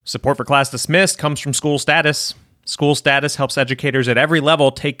Support for Class Dismissed comes from School Status. School Status helps educators at every level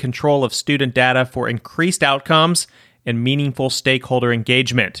take control of student data for increased outcomes and meaningful stakeholder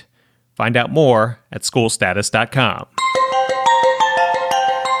engagement. Find out more at schoolstatus.com.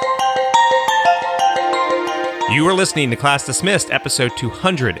 You are listening to Class Dismissed, episode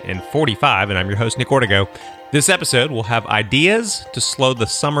 245, and I'm your host, Nick Ortego. This episode will have ideas to slow the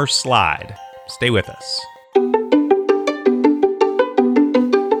summer slide. Stay with us.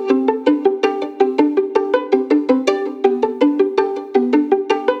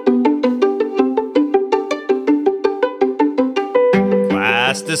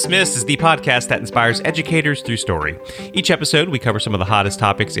 Class Dismissed is the podcast that inspires educators through story. Each episode, we cover some of the hottest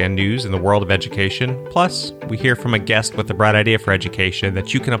topics and news in the world of education. Plus, we hear from a guest with a bright idea for education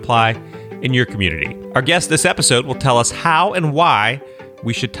that you can apply in your community. Our guest this episode will tell us how and why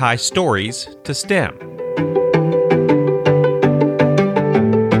we should tie stories to STEM.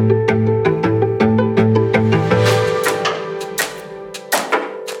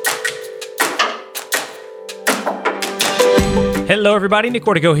 Hello, everybody. Nick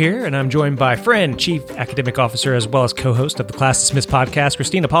Ortego here, and I'm joined by friend, Chief Academic Officer, as well as co-host of the Class Dismissed podcast,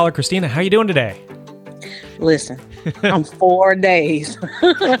 Christina Pollard. Christina, how are you doing today? Listen, I'm 4 days.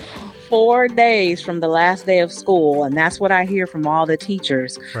 4 days from the last day of school, and that's what I hear from all the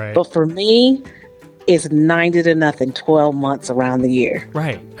teachers. Right. But for me, it's 90-0, 12 months around the year.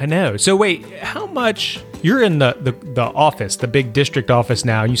 Right. I know. So wait, how much... You're in the office, the big district office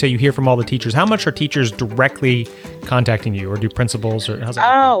now, and you say you hear from all the teachers. How much are teachers directly contacting you, or do principals, or how's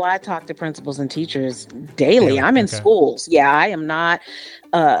that? Oh, I talk to principals and teachers daily. I'm in schools. Yeah, I am not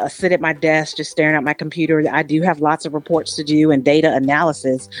sit at my desk just staring at my computer. I do have lots of reports to do and data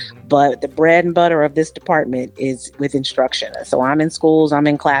analysis, but the bread and butter of this department is with instruction. So I'm in schools, I'm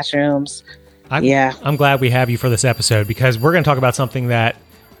in classrooms. I'm glad we have you for this episode, because we're going to talk about something that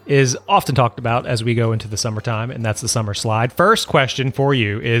is often talked about as we go into the summertime, and that's the summer slide. First question for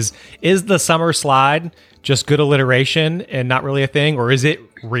you is the summer slide just good alliteration and not really a thing, or is it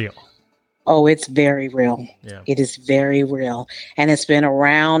real? Oh, it's very real. Yeah. It is very real. And it's been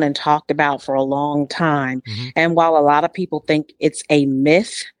around and talked about for a long time. Mm-hmm. And while a lot of people think it's a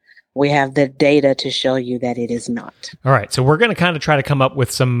myth, we have the data to show you that it is not. All right. So we're going to kind of try to come up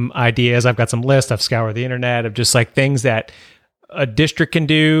with some ideas. I've got some lists. I've scoured the internet of just like things that a district can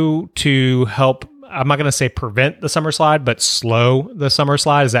do to help. I'm not going to say prevent the summer slide, but slow the summer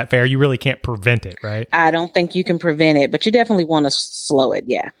slide. Is that fair? You really can't prevent it, right? I don't think you can prevent it, but you definitely want to slow it.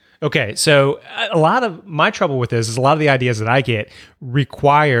 Yeah. Okay. So a lot of my trouble with this is a lot of the ideas that I get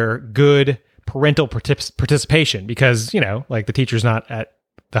require good parental participation, because, like the teacher's not at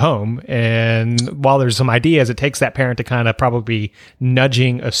the home. And while there's some ideas, it takes that parent to kind of probably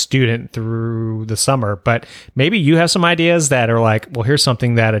nudging a student through the summer. But maybe you have some ideas that are like, well, here's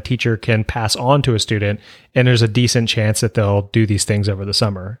something that a teacher can pass on to a student, and there's a decent chance that they'll do these things over the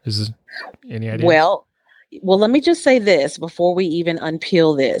summer. Is there any idea? Well, let me just say this before we even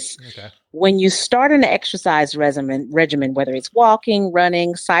unpeel this. Okay. When you start an exercise regimen, whether it's walking,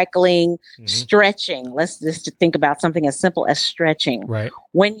 running, cycling, stretching, let's just think about something as simple as stretching. Right.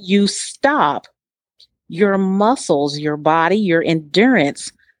 When you stop, your muscles, your body, your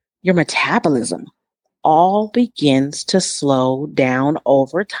endurance, your metabolism all begins to slow down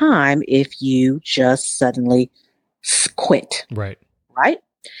over time if you just suddenly quit. Right. Right?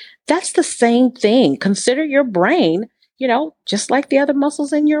 That's the same thing. Consider your brain, just like the other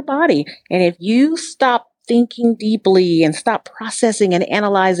muscles in your body. And if you stop thinking deeply and stop processing and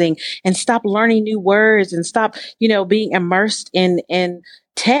analyzing and stop learning new words and stop, being immersed in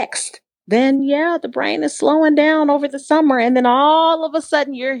text, then the brain is slowing down over the summer. And then all of a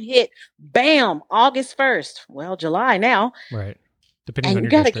sudden you're hit, bam, August 1st. Well, July now. Right. Depending on you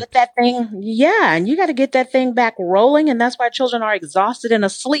your got to get that thing. Yeah. And you got to get that thing back rolling. And that's why children are exhausted and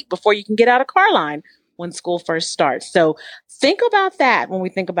asleep before you can get out of car line when school first starts. So think about that when we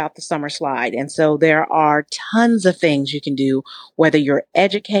think about the summer slide. And so there are tons of things you can do, whether you're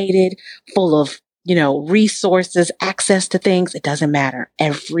educated, full of, resources, access to things. It doesn't matter.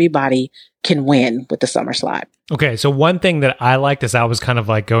 Everybody can win with the summer slide. Okay. So one thing that I liked as I was kind of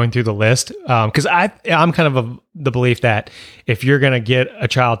like going through the list, because I'm kind of the belief that if you're going to get a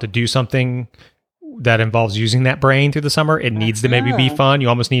child to do something that involves using that brain through the summer, it needs to maybe be fun. You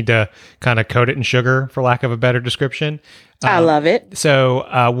almost need to kind of coat it in sugar, for lack of a better description. I love it.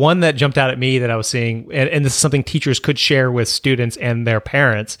 So one that jumped out at me that I was seeing, and this is something teachers could share with students and their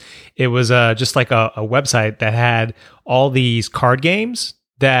parents. It was just like a website that had all these card games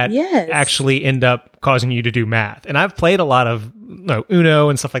that Yes. actually end up causing you to do math. And I've played a lot of Uno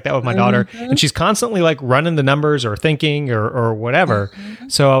and stuff like that with my daughter, and she's constantly like running the numbers or thinking or whatever.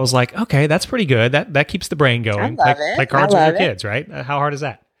 So I was like, okay, that's pretty good. That keeps the brain going. I love it. Play cards with your kids, right? How hard is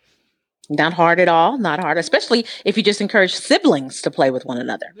that? Not hard at all. Not hard, especially if you just encourage siblings to play with one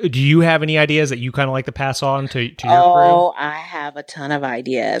another. Do you have any ideas that you kind of like to pass on to your crew? Oh, I have a ton of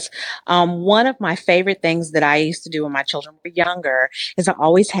ideas. One of my favorite things that I used to do when my children were younger is I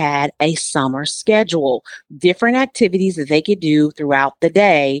always had a summer schedule, different activities that they could do throughout the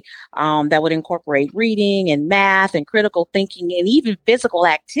day that would incorporate reading and math and critical thinking and even physical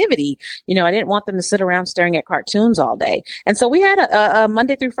activity. You know, I didn't want them to sit around staring at cartoons all day. And so we had a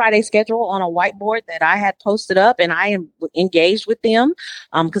Monday through Friday schedule on a whiteboard that I had posted up, and I engaged with them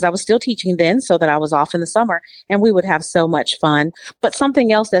because I was still teaching then, so that I was off in the summer, and we would have so much fun. But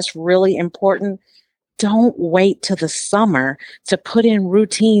something else that's really important, don't wait till the summer to put in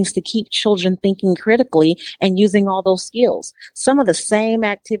routines to keep children thinking critically and using all those skills. Some of the same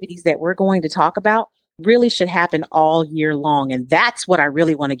activities that we're going to talk about really should happen all year long. And that's what I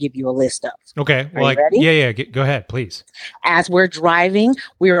really want to give you a list of. Okay. Well, Are you ready? Yeah. Go ahead, please. As we're driving,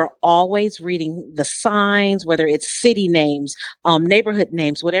 we are always reading the signs, whether it's city names, neighborhood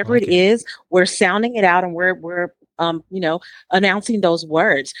names, whatever it is, we're sounding it out, and we're announcing those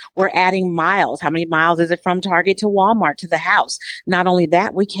words. We're adding miles. How many miles is it from Target to Walmart to the house? Not only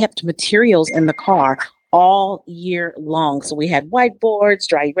that, we kept materials in the car all year long. So we had whiteboards,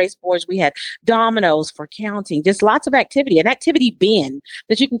 dry erase boards, we had dominoes for counting, just lots of activity, an activity bin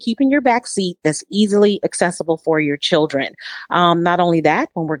that you can keep in your back seat that's easily accessible for your children. Not only that,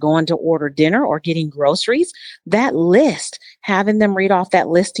 when we're going to order dinner or getting groceries, that list, having them read off that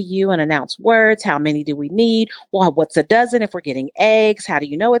list to you and announce words. How many do we need? Well, what's a dozen? If we're getting eggs, how do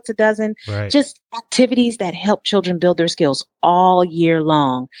you know it's a dozen? Right. Just activities that help children build their skills all year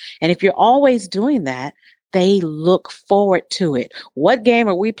long. And if you're always doing that, they look forward to it. What game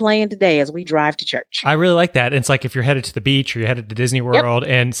are we playing today as we drive to church? I really like that. It's like if you're headed to the beach or you're headed to Disney World,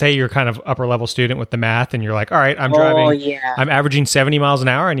 and say you're kind of upper level student with the math, and you're like, all right, I'm driving, I'm averaging 70 miles an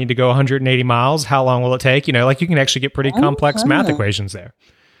hour. I need to go 180 miles. How long will it take? You know, like you can actually get pretty complex math equations there.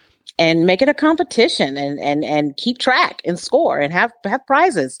 And make it a competition and keep track and score and have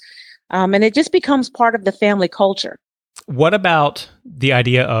prizes. And it just becomes part of the family culture. What about the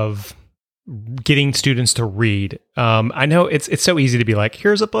idea of getting students to read? I know it's so easy to be like,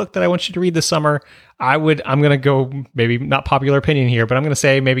 here's a book that I want you to read this summer. I'm going to go, maybe not popular opinion here, but I'm going to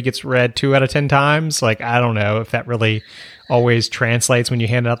say maybe gets read 2 out of 10 times. Like, I don't know if that really always translates when you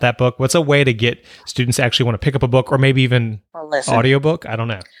hand out that book. What's a way to get students to actually want to pick up a book, or maybe even audiobook? I don't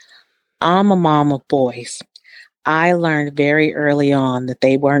know. I'm a mom of boys. I learned very early on that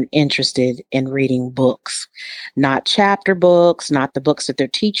they weren't interested in reading books, not chapter books, not the books that their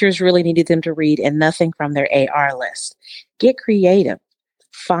teachers really needed them to read, and nothing from their AR list. Get creative.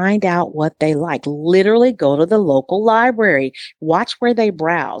 Find out what they like. Literally go to the local library. Watch where they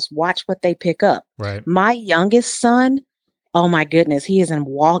browse. Watch what they pick up. Right. My youngest son, oh my goodness, he is a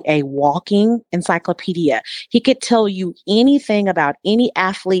walking encyclopedia. He could tell you anything about any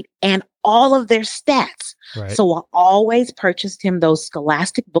athlete and all of their stats. Right. So I always purchased him those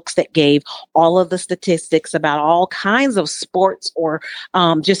scholastic books that gave all of the statistics about all kinds of sports or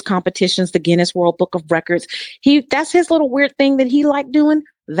just competitions, the Guinness World Book of Records. That's his little weird thing that he liked doing.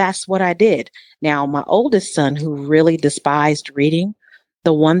 That's what I did. Now, my oldest son, who really despised reading,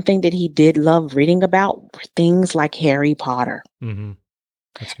 the one thing that he did love reading about were things like Harry Potter. Mm-hmm.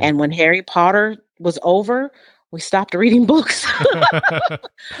 And when Harry Potter was over, we stopped reading books.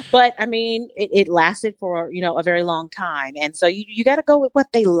 But I mean, it lasted for, a very long time. And so you got to go with what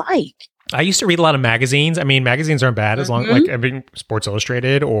they like. I used to read a lot of magazines. I mean, magazines aren't bad as long like Sports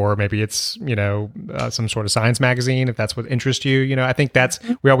Illustrated, or maybe it's, some sort of science magazine, if that's what interests you. I think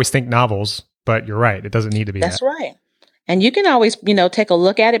we always think novels, but you're right. It doesn't need to be That's right. And you can always, take a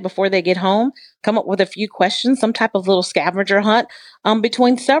look at it before they get home, come up with a few questions, some type of little scavenger hunt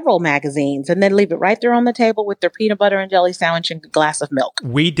between several magazines, and then leave it right there on the table with their peanut butter and jelly sandwich and a glass of milk.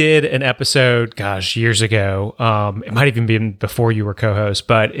 We did an episode, years ago. It might even been before you were co-host,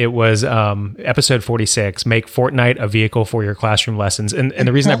 but it was episode 46, Make Fortnite a Vehicle for Your Classroom Lessons. And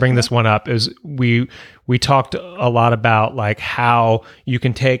the reason I bring this one up is we talked a lot about like how you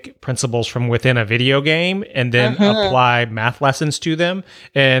can take principles from within a video game and then apply math lessons to them.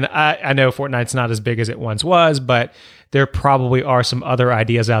 And I know Fortnite's it's not as big as it once was, but there probably are some other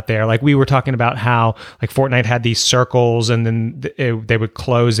ideas out there. Like we were talking about how like Fortnite had these circles and then they would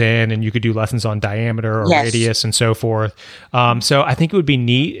close in and you could do lessons on diameter or radius and so forth. So I think it would be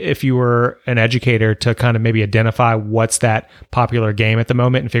neat if you were an educator to kind of maybe identify what's that popular game at the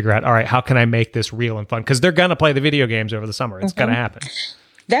moment and figure out, all right, how can I make this real and fun? Because they're going to play the video games over the summer. It's going to happen.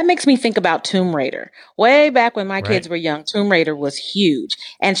 That makes me think about Tomb Raider. Way back when my kids were young, Tomb Raider was huge.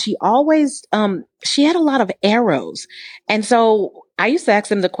 And she always, she had a lot of arrows. And so I used to ask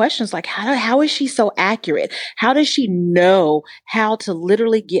them the questions like, how is she so accurate? How does she know how to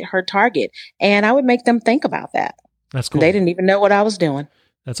literally get her target? And I would make them think about that. That's cool. They didn't even know what I was doing.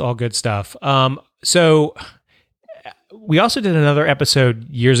 That's all good stuff. So we also did another episode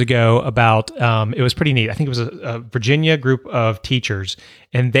years ago about, it was pretty neat. I think it was a Virginia group of teachers,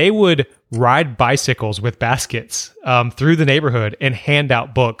 and they would ride bicycles with baskets through the neighborhood and hand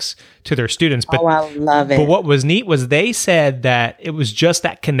out books to their students. But, I love it. But what was neat was they said that it was just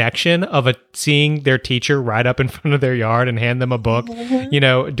that connection of seeing their teacher ride up in front of their yard and hand them a book,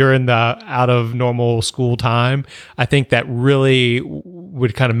 during the out of normal school time. I think that really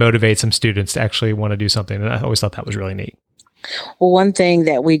would kind of motivate some students to actually want to do something. And I always thought that was really neat. Well, one thing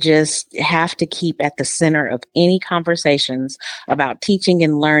that we just have to keep at the center of any conversations about teaching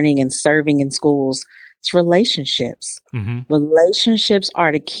and learning and serving in schools is relationships. Mm-hmm. Relationships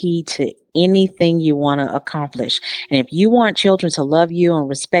are the key to anything you want to accomplish. And if you want children to love you and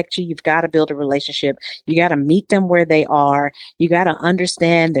respect you, you've got to build a relationship. You got to meet them where they are. You got to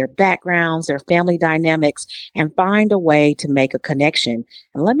understand their backgrounds, their family dynamics, and find a way to make a connection.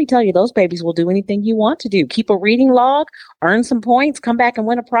 And let me tell you, those babies will do anything you want to do. Keep a reading log, earn some points, come back and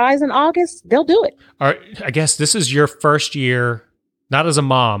win a prize in August. They'll do it. All right, I guess this is your first year, not as a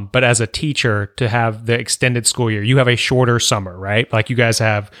mom, but as a teacher, to have the extended school year. You have a shorter summer, right? Like you guys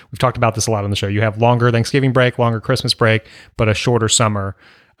have, we've talked about this a lot on the show. You have longer Thanksgiving break, longer Christmas break, but a shorter summer.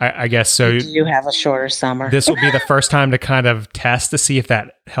 I guess so. You have a shorter summer. This will be the first time to kind of test to see if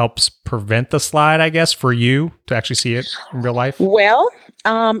that helps prevent the slide, I guess, for you to actually see it in real life. Well,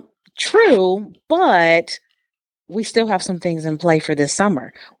 true, but we still have some things in play for this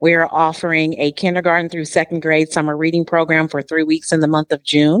summer. We're offering a kindergarten through second grade summer reading program for 3 weeks in the month of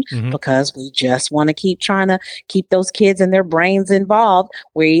June, because we just want to keep trying to keep those kids and their brains involved.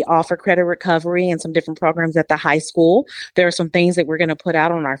 We offer credit recovery and some different programs at the high school. There are some things that we're going to put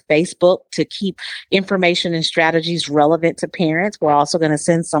out on our Facebook to keep information and strategies relevant to parents. We're also going to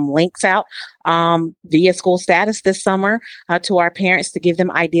send some links out via school status this summer to our parents to give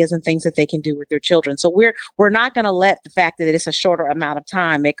them ideas and things that they can do with their children. So we're not going to let the fact that it's a shorter amount of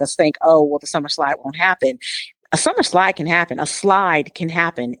time make us think, oh, well, the summer slide won't happen. A summer slide can happen. A slide can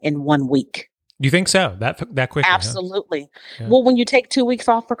happen in 1 week. You think so? That quickly? Absolutely. Huh? Yeah. Well, when you take 2 weeks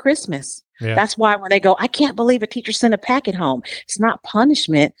off for Christmas, that's why when they go, I can't believe a teacher sent a packet home. It's not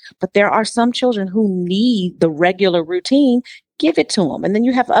punishment, but there are some children who need the regular routine. Give it to them. And then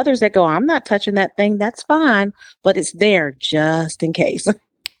you have others that go, I'm not touching that thing. That's fine, but it's there just in case.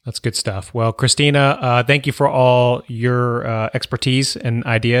 That's good stuff. Well, Christina, thank you for all your expertise and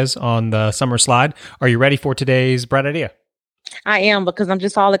ideas on the summer slide. Are you ready for today's bright idea? I am, because I'm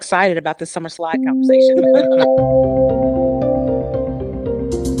just all excited about this summer slide conversation.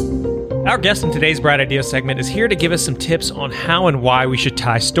 Our guest in today's Bright Idea segment is here to give us some tips on how and why we should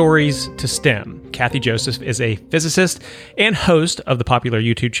tie stories to STEM. Kathy Joseph is a physicist and host of the popular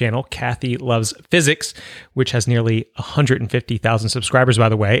YouTube channel Kathy Loves Physics, which has nearly 150,000 subscribers, by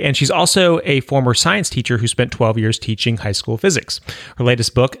the way. And she's also a former science teacher who spent 12 years teaching high school physics. Her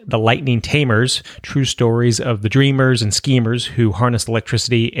latest book, The Lightning Tamers, True Stories of the Dreamers and Schemers Who Harnessed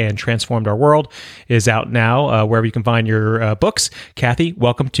Electricity and Transformed Our World, is out now wherever you can find your books. Kathy,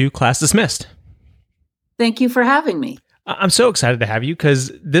 welcome to Class Dismissed. Thank you for having me. I'm so excited to have you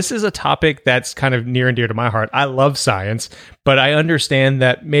because this is a topic that's kind of near and dear to my heart. I love science, but I understand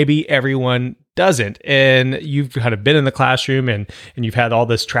that maybe everyone doesn't. And you've kind of been in the classroom and you've had all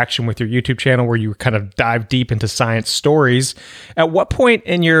this traction with your YouTube channel where you kind of dive deep into science stories. At what point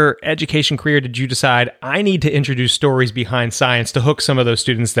in your education career did you decide, I need to introduce stories behind science to hook some of those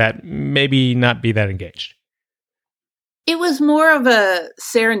students that maybe not be that engaged? It was more of a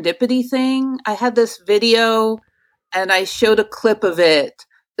serendipity thing. I had this video and I showed a clip of it.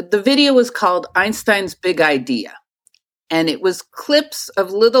 The video was called Einstein's Big Idea. And it was clips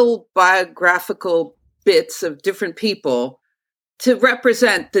of little biographical bits of different people to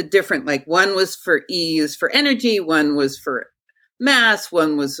represent the different, like one was for E is for energy, one was for mass,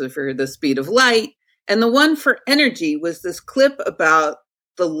 one was for the speed of light. And the one for energy was this clip about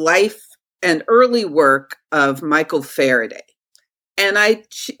the life and early work of Michael Faraday. And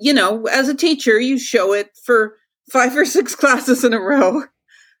as a teacher, you show it for 5 or 6 classes in a row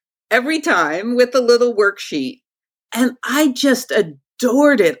every time with a little worksheet. And I just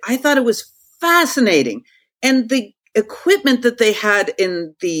adored it. I thought it was fascinating. And the equipment that they had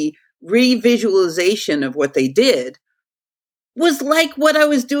in the revisualization of what they did was like what I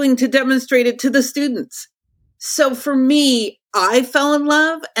was doing to demonstrate it to the students. So for me, I fell in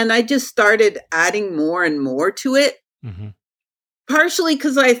love and I just started adding more and more to it. Mm-hmm. Partially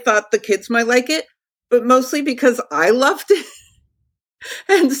because I thought the kids might like it, but mostly because I loved it.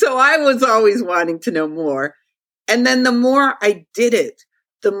 And so I was always wanting to know more. And then the more I did it,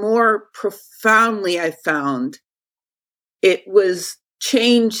 the more profoundly I found it was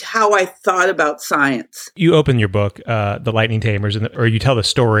changed how I thought about science. You open your book, The Lightning Tamers, or you tell the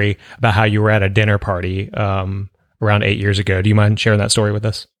story about how you were at a dinner party around 8 years ago. Do you mind sharing that story with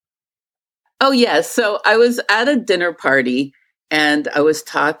us? Oh, yes. So I was at a dinner party and I was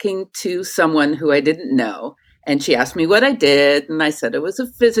talking to someone who I didn't know. And she asked me what I did. And I said, I was a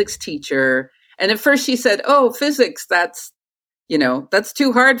physics teacher. And at first she said, oh, physics, that's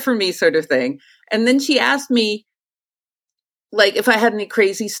too hard for me, sort of thing. And then she asked me, like, if I had any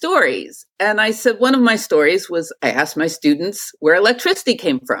crazy stories. And I said, one of my stories was I asked my students where electricity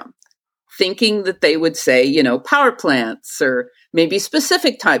came from, thinking that they would say, power plants or maybe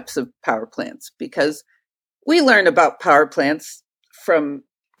specific types of power plants, because we learn about power plants from,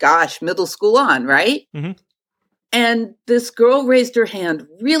 middle school on, right? Mm-hmm. And this girl raised her hand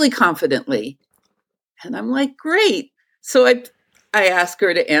really confidently. And I'm like, great. So I asked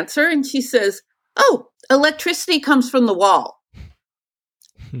her to answer and she says, oh, electricity comes from the wall.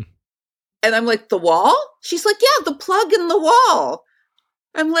 And I'm like, the wall? She's like, yeah, the plug in the wall.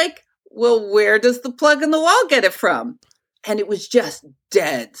 I'm like, well, where does the plug in the wall get it from? And it was just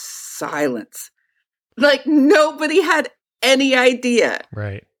dead silence. Like nobody had any idea.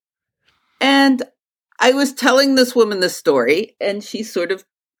 Right. And I was telling this woman this story and she sort of,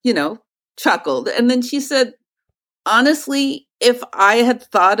 chuckled. And then she said, honestly, if I had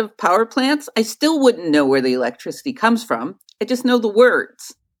thought of power plants, I still wouldn't know where the electricity comes from. I just know the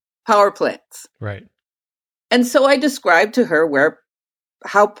words, power plants. Right. And so I described to her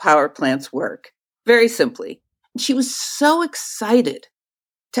how power plants work, very simply. She was so excited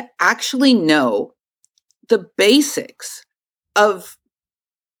to actually know the basics of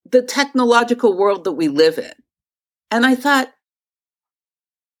the technological world that we live in. And I thought,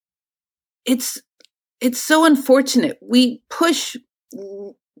 it's so unfortunate. We push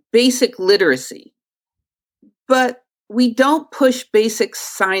basic literacy, but we don't push basic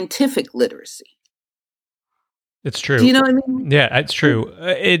scientific literacy. It's true. Do you know what I mean? Yeah, it's true.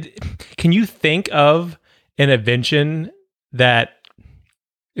 Can you think of an invention that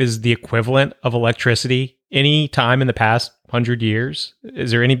is the equivalent of electricity any time in the past 100 years?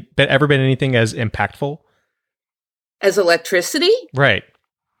 Is there ever been anything as impactful as electricity? Right.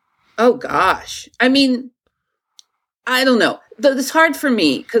 Oh gosh. I mean, I don't know. It's hard for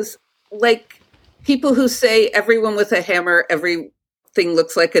me because, like, people who say everyone with a hammer, everything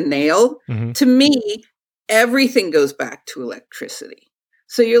looks like a nail. Mm-hmm. To me, everything goes back to electricity.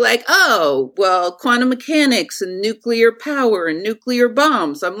 So you're like, oh, well, quantum mechanics and nuclear power and nuclear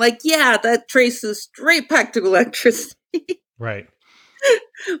bombs. I'm like, yeah, that traces straight back to electricity. Right.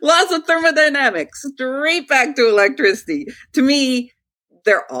 Laws of thermodynamics, straight back to electricity. To me,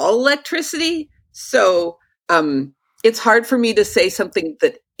 they're all electricity. So it's hard for me to say something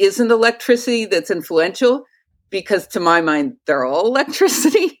that isn't electricity that's influential, because to my mind, they're all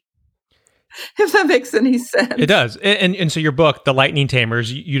electricity. If that makes any sense. It does. And so your book, The Lightning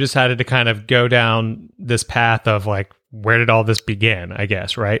Tamers, you decided to kind of go down this path of like, where did all this begin, I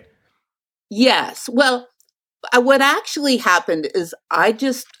guess, right? Yes. Well, what actually happened is I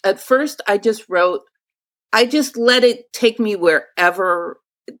just let it take me wherever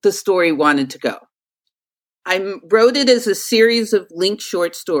the story wanted to go. I wrote it as a series of linked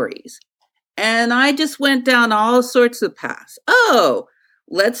short stories. And I just went down all sorts of paths. Oh,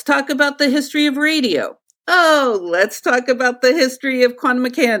 let's talk about the history of radio. Oh, let's talk about the history of quantum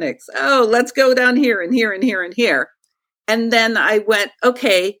mechanics. Oh, let's go down here and here and here and here. And then I went,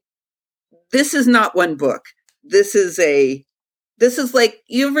 okay, this is not one book. This is like,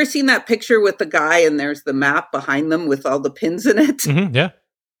 you ever seen that picture with the guy and there's the map behind them with all the pins in it? Mm-hmm, yeah.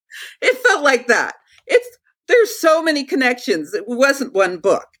 It felt like that. There's so many connections. It wasn't one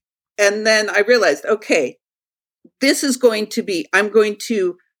book. And then I realized, okay, I'm going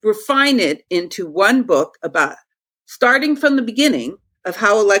to refine it into one book about starting from the beginning of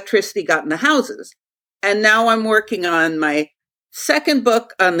how electricity got in the houses. And now I'm working on my second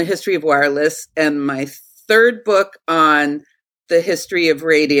book on the history of wireless and my third book on the history of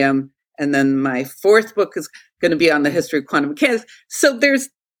radium. And then my fourth book is going to be on the history of quantum mechanics. So there's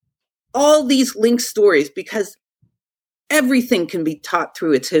all these linked stories because everything can be taught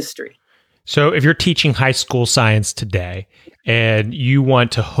through its history. So if you're teaching high school science today and you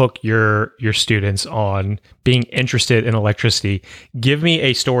want to hook your students on being interested in electricity, give me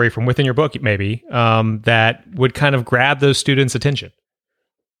a story from within your book, maybe, that would kind of grab those students' attention.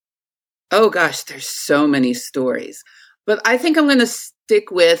 Oh gosh, there's so many stories. But I think I'm going to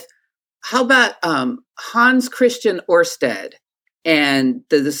stick with, how about Hans Christian Ørsted and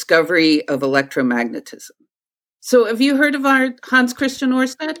the discovery of electromagnetism? So have you heard of our Hans Christian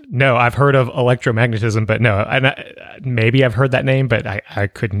Ørsted? No, I've heard of electromagnetism, but no, maybe I've heard that name, but I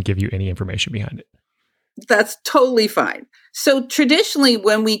couldn't give you any information behind it. That's totally fine. So traditionally,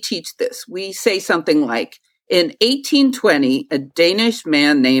 when we teach this, we say something like, in 1820, a Danish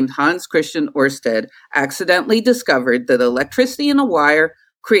man named Hans Christian Ørsted accidentally discovered that electricity in a wire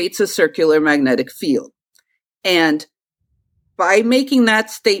creates a circular magnetic field. And by making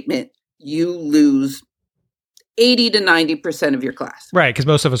that statement, you lose 80 to 90% of your class. Right, because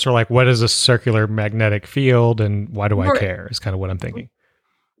most of us are like, what is a circular magnetic field and why do I care is kind of what I'm thinking.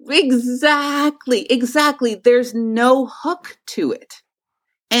 Exactly. There's no hook to it.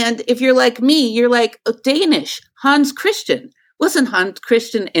 And if you're like me, you're like, oh, Danish, Hans Christian. Wasn't Hans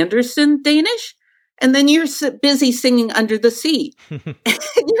Christian Andersen Danish? And then you're busy singing Under the Sea. And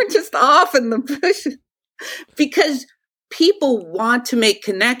you're just off in the bush. Because people want to make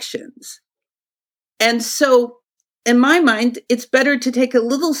connections. And so, in my mind, it's better to take a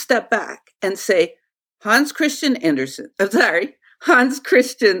little step back and say, Hans Christian Ørsted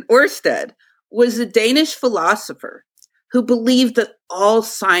was a Danish philosopher who believed that all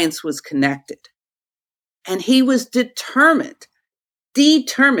science was connected. And he was determined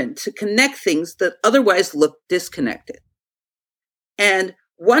to connect things that otherwise looked disconnected. And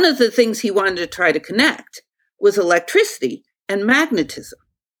one of the things he wanted to try to connect was electricity and magnetism,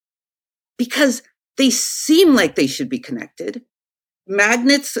 because they seem like they should be connected.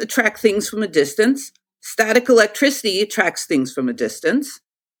 Magnets attract things from a distance. Static electricity attracts things from a distance.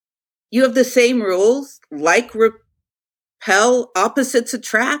 You have the same rules, like repel, opposites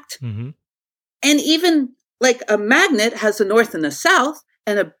attract. Mm-hmm. And even like a magnet has a north and a south,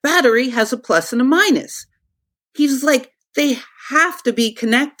 and a battery has a plus and a minus. He's like, they have to be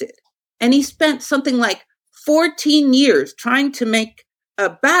connected. And he spent something like 14 years trying to make a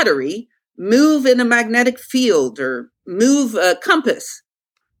battery move in a magnetic field or move a compass,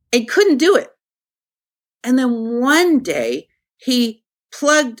 and couldn't do it. And then one day he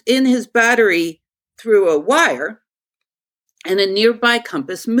plugged in his battery through a wire and a nearby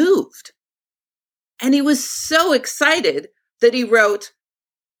compass moved. And he was so excited that he wrote,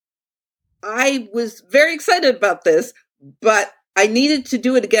 I was very excited about this, but I needed to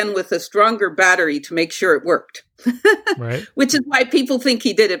do it again with a stronger battery to make sure it worked. Right. Which is why people think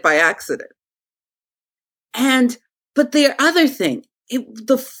he did it by accident. But the other thing,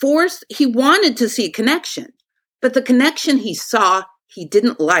 the force, he wanted to see a connection, but the connection he saw, he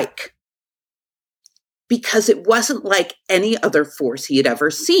didn't like, because it wasn't like any other force he had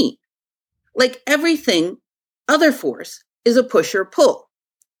ever seen. Like everything, other force is a push or pull.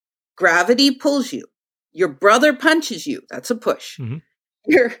 Gravity pulls you. Your brother punches you. That's a push. Mm-hmm.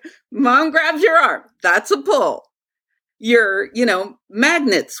 Your mom grabs your arm. That's a pull. Your,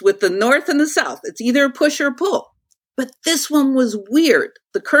 magnets with the north and the south. It's either a push or a pull. But this one was weird.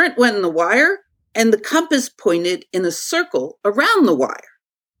 The current went in the wire and the compass pointed in a circle around the wire.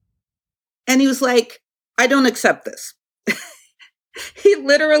 And he was like, I don't accept this. He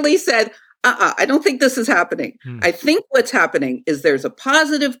literally said, I don't think this is happening. I think what's happening is there's a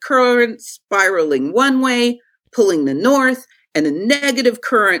positive current spiraling one way, pulling the north, and a negative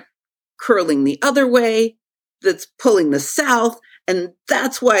current curling the other way that's pulling the south. And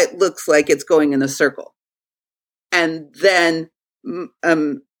that's why it looks like it's going in a circle. And then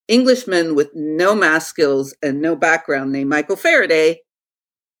Englishman with no math skills and no background named Michael Faraday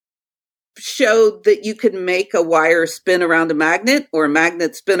showed that you could make a wire spin around a magnet or a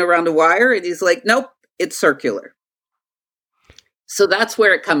magnet spin around a wire. And he's like, nope, it's circular. So that's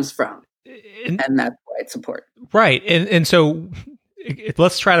where it comes from. And that's why it's important. Right. And so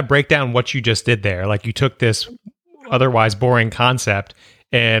let's try to break down what you just did there. Like you took this otherwise boring concept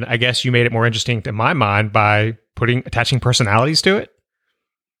and I guess you made it more interesting in my mind by attaching personalities to it.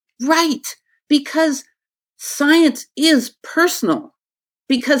 Right. Because science is personal.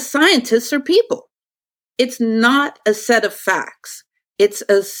 Because scientists are people. It's not a set of facts. It's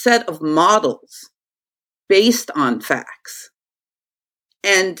a set of models based on facts.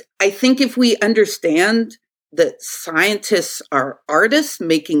 And I think if we understand that scientists are artists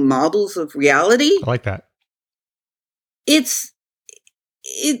making models of reality. I like that.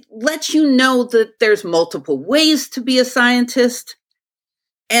 It lets you know that there's multiple ways to be a scientist,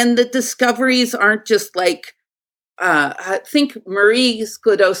 and the discoveries aren't just like, I think Marie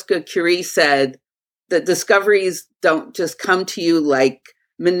Sklodowska-Curie said that discoveries don't just come to you like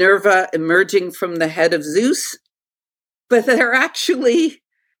Minerva emerging from the head of Zeus, but they're actually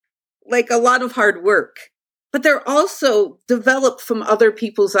like a lot of hard work, but they're also developed from other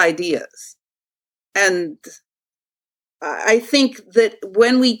people's ideas. And I think that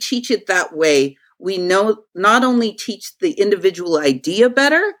when we teach it that way, we know not only teach the individual idea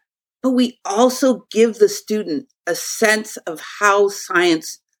better, but we also give the student a sense of how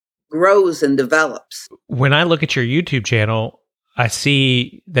science grows and develops. When I look at your YouTube channel, I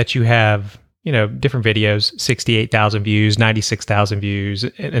see that you have, different videos, 68,000 views, 96,000 views,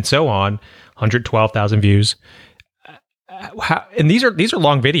 and so on, 112,000 views. And these are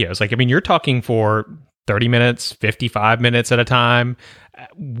long videos. Like, I mean, you're talking for 30 minutes, 55 minutes at a time.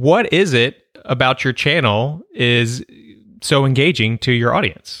 What is it about your channel is so engaging to your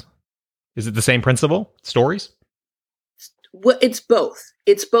audience? Is it the same principle? Stories? Well, it's both.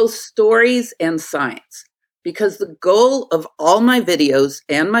 It's both stories and science, because the goal of all my videos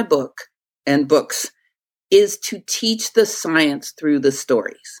and my book and books is to teach the science through the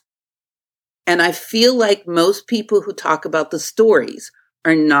stories. And I feel like most people who talk about the stories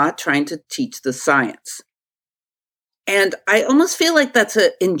are not trying to teach the science. And I almost feel like that's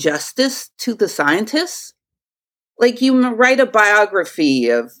an injustice to the scientists. Like, you write a biography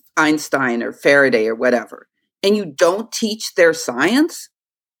of Einstein or Faraday or whatever, and you don't teach their science.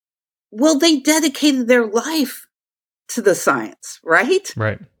 Well, they dedicated their life to the science, right?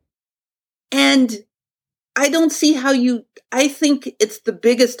 Right. And I don't see how I think it's the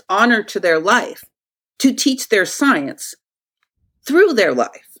biggest honor to their life to teach their science through their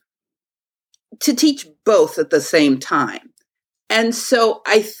life, to teach both at the same time. And so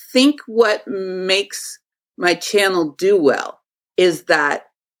I think what makes my channel do well is that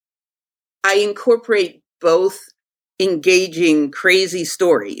I incorporate both engaging, crazy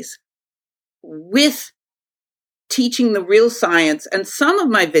stories with teaching the real science. And some of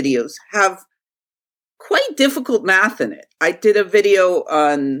my videos have quite difficult math in it. I did a video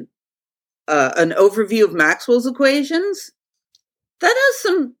on an overview of Maxwell's equations. That has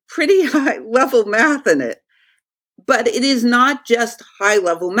some pretty high level math in it. But it is not just high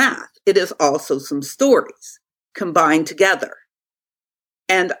level math. It is also some stories combined together.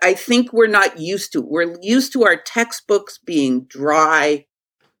 And I think we're used to our textbooks being dry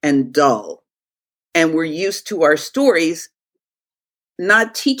and dull. And we're used to our stories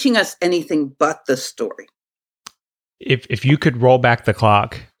not teaching us anything but the story. If you could roll back the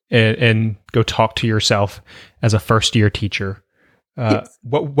clock and go talk to yourself as a first year teacher, yes.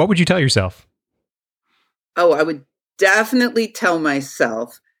 What would you tell yourself? Oh, I would definitely tell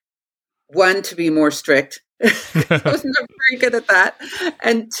myself, one, to be more strict. I was not very good at that.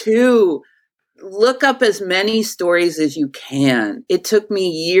 And two, look up as many stories as you can. It took me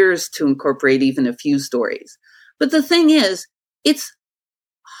years to incorporate even a few stories. But the thing is, it's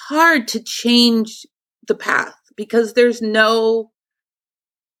hard to change the path because there's no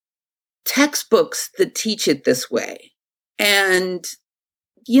textbooks that teach it this way. And,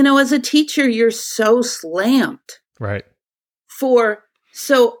 as a teacher, you're so slammed. Right.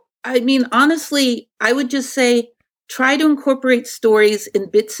 Honestly, I would just say, try to incorporate stories in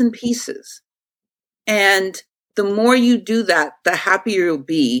bits and pieces. And the more you do that, the happier you'll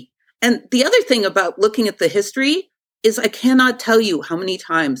be. And the other thing about looking at the history is I cannot tell you how many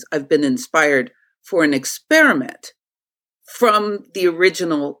times I've been inspired for an experiment from the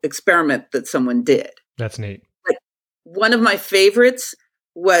original experiment that someone did. That's neat. Like, one of my favorites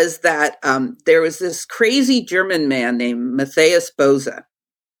was that there was this crazy German man named Matthias Bose.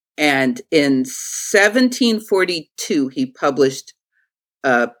 And in 1742, he published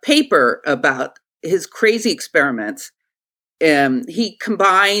a paper about his crazy experiments. He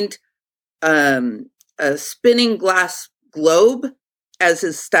combined a spinning glass globe as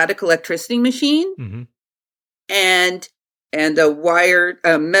his static electricity machine, mm-hmm. and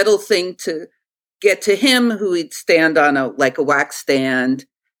a metal thing to get to him, who he'd stand on a wax stand.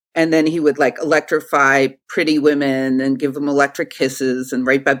 And then he would electrify pretty women and give them electric kisses and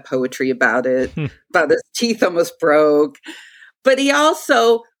write bad poetry about it, about his teeth almost broke. But he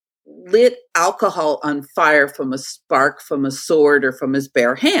also lit alcohol on fire from a spark from a sword or from his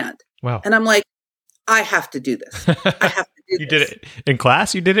bare hand. Wow. And I'm like, I have to do this. I have to do You did it in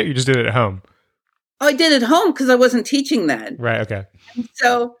class? You did it? You just did it at home? Oh, I did it at home because I wasn't teaching then. Right. Okay. And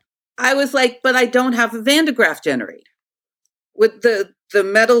so I was like, but I don't have a Van de Graaff generator. With the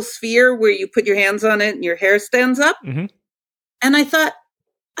metal sphere where you put your hands on it and your hair stands up. Mm-hmm. And I thought,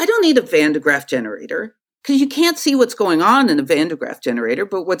 I don't need a Van de Graaff generator because you can't see what's going on in a Van de Graaff generator,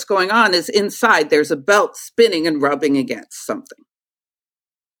 but what's going on is inside there's a belt spinning and rubbing against something.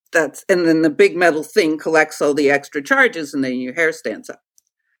 And then the big metal thing collects all the extra charges and then your hair stands up.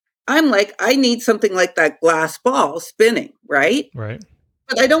 I'm like, I need something like that glass ball spinning, right? Right.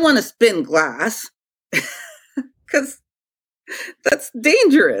 But I don't want to spin glass because that's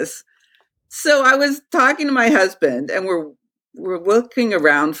dangerous. So I was talking to my husband and we're looking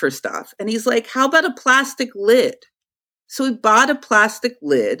around for stuff. And he's like, how about a plastic lid? So we bought a plastic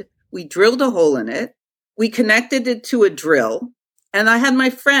lid. We drilled a hole in it. We connected it to a drill. And I had my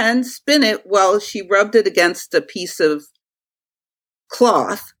friend spin it while she rubbed it against a piece of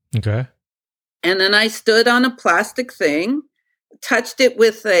cloth. Okay. And then I stood on a plastic thing, touched it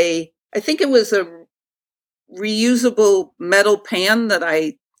with I think it was a reusable metal pan that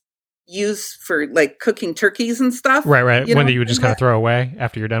I use for like cooking turkeys and stuff. Right. One that you would just kind of throw away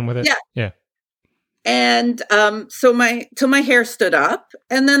after you're done with it. Yeah. And so my hair stood up,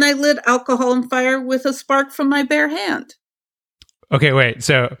 and then I lit alcohol on fire with a spark from my bare hand. Okay, wait.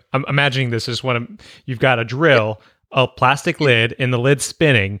 So I'm imagining this is you've got a drill, a plastic lid, and the lid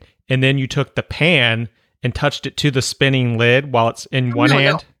spinning, and then you took the pan and touched it to the spinning lid while it's in one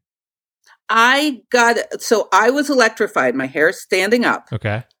hand. No. So I was electrified. My hair standing up.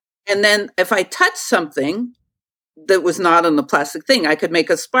 Okay. And then if I touched something that was not on the plastic thing, I could make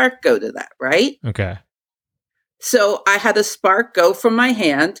a spark go to that, right? Okay. So I had a spark go from my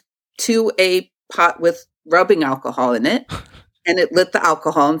hand to a pot with rubbing alcohol in it, and it lit the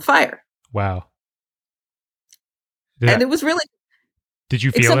alcohol on fire. Wow. And it was really... Did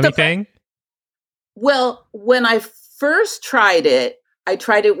you feel anything? Well, when I first tried it, I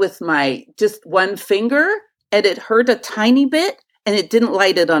tried it with my just one finger, and it hurt a tiny bit, and it didn't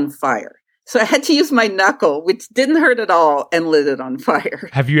light it on fire. So I had to use my knuckle, which didn't hurt at all, and lit it on fire.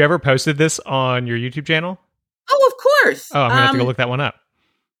 Have you ever posted this on your YouTube channel? Oh, of course. Oh, I'm going to have to go look that one up.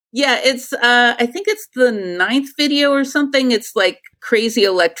 Yeah, it's, I think it's the 9th video or something. It's like Crazy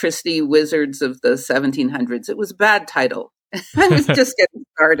Electricity Wizards of the 1700s. It was a bad title. I was just getting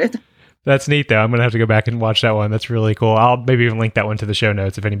started. That's neat, though. I'm going to have to go back and watch that one. That's really cool. I'll maybe even link that one to the show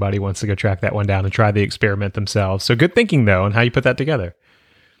notes if anybody wants to go track that one down and try the experiment themselves. So good thinking, though, on how you put that together.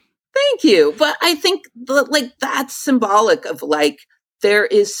 Thank you. But I think that's symbolic of there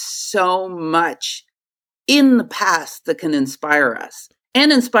is so much in the past that can inspire us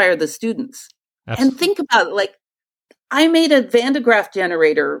and inspire the students. And think about it. I made a Van de Graaff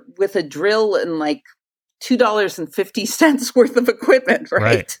generator with a drill and $2.50 worth of equipment,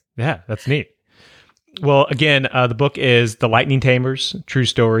 right? Yeah, that's neat. Well, again, the book is The Lightning Tamers, True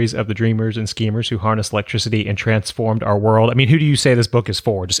Stories of the Dreamers and Schemers Who Harnessed Electricity and Transformed Our World. I mean, who do you say this book is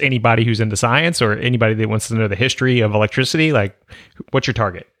for? Just anybody who's into science or anybody that wants to know the history of electricity? What's your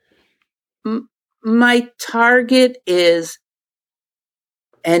target? My target is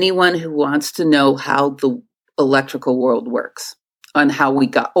anyone who wants to know how the electrical world works, on how we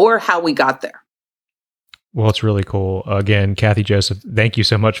got there. Well, it's really cool. Again, Kathy Joseph, thank you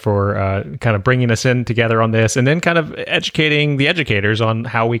so much for kind of bringing us in together on this and then kind of educating the educators on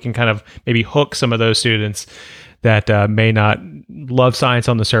how we can kind of maybe hook some of those students that may not love science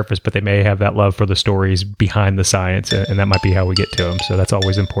on the surface, but they may have that love for the stories behind the science, and that might be how we get to them. So that's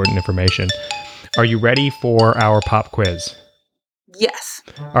always important information. Are you ready for our pop quiz? Yes.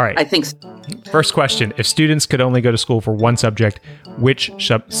 All right. I think so. First question. If students could only go to school for one subject, which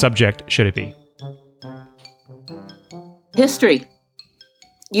subject should it be? History.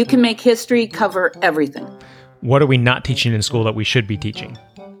 You can make history cover everything. What are we not teaching in school that we should be teaching?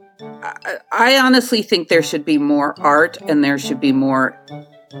 I honestly think there should be more art and there should be more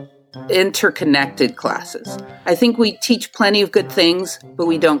interconnected classes. I think we teach plenty of good things, but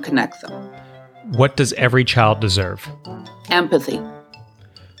we don't connect them. What does every child deserve? Empathy.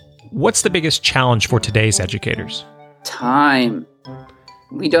 What's the biggest challenge for today's educators? Time.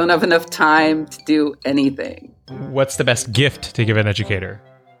 We don't have enough time to do anything. What's the best gift to give an educator?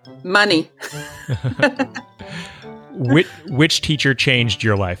 Money. Which teacher changed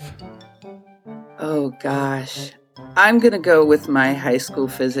your life? Oh, gosh. I'm going to go with my high school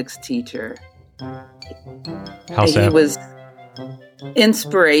physics teacher. How's that? He was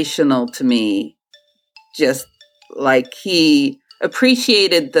inspirational to me. Just he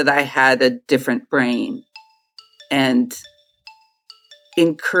appreciated that I had a different brain and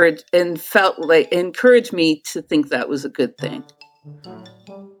encouraged me to think that was a good thing.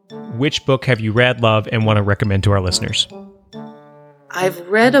 Which book have you read, loved, and want to recommend to our listeners? I've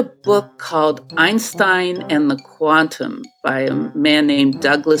read a book called Einstein and the Quantum by a man named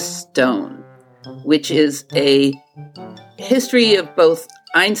Douglas Stone, which is a history of both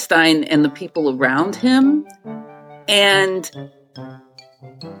Einstein and the people around him. And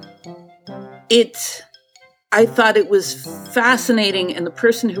I thought it was fascinating, and the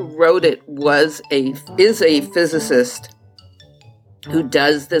person who wrote it is a physicist who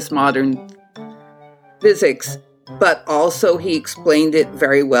does this modern physics, but also he explained it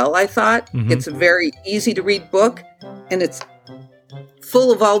very well, I thought. Mm-hmm. It's a very easy to read book, and it's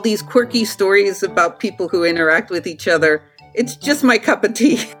full of all these quirky stories about people who interact with each other. It's just my cup of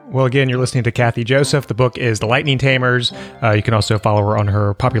tea. Well, again, you're listening to Kathy Joseph. The book is The Lightning Tamers. You can also follow her on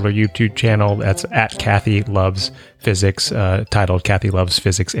her popular YouTube channel. That's at Kathy Loves Physics, titled Kathy Loves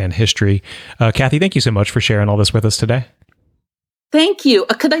Physics and History. Kathy, thank you so much for sharing all this with us today. Thank you.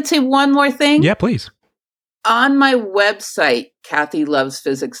 Could I say one more thing? Yeah, please. On my website,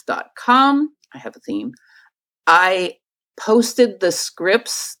 kathylovesphysics.com, I have a theme. I posted the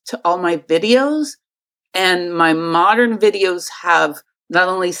scripts to all my videos, and my modern videos have not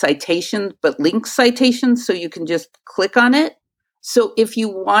only citations, but link citations, so you can just click on it. So if you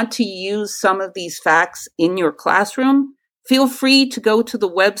want to use some of these facts in your classroom, feel free to go to the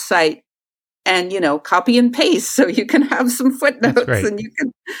website and, copy and paste so you can have some footnotes and you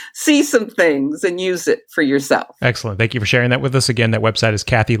can see some things and use it for yourself. Excellent. Thank you for sharing that with us. Again, that website is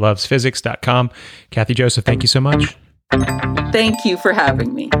kathylovesphysics.com. Kathy Joseph, thank you so much. Thank you for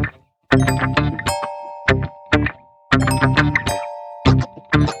having me.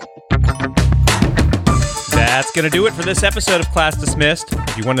 That's going to do it for this episode of Class Dismissed.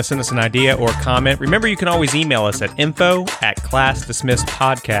 If you want to send us an idea or comment, remember you can always email us at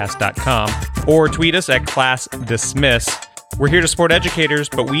info@classdismissedpodcast.com or tweet us at classdismiss. We're here to support educators,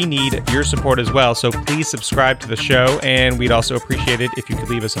 but we need your support as well, so please subscribe to the show, and we'd also appreciate it if you could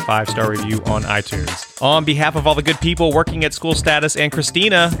leave us a 5-star review on iTunes. On behalf of all the good people working at School Status and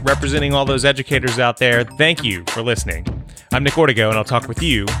Christina, representing all those educators out there, thank you for listening. I'm Nick Ortego, and I'll talk with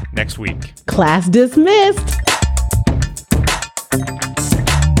you next week. Class dismissed.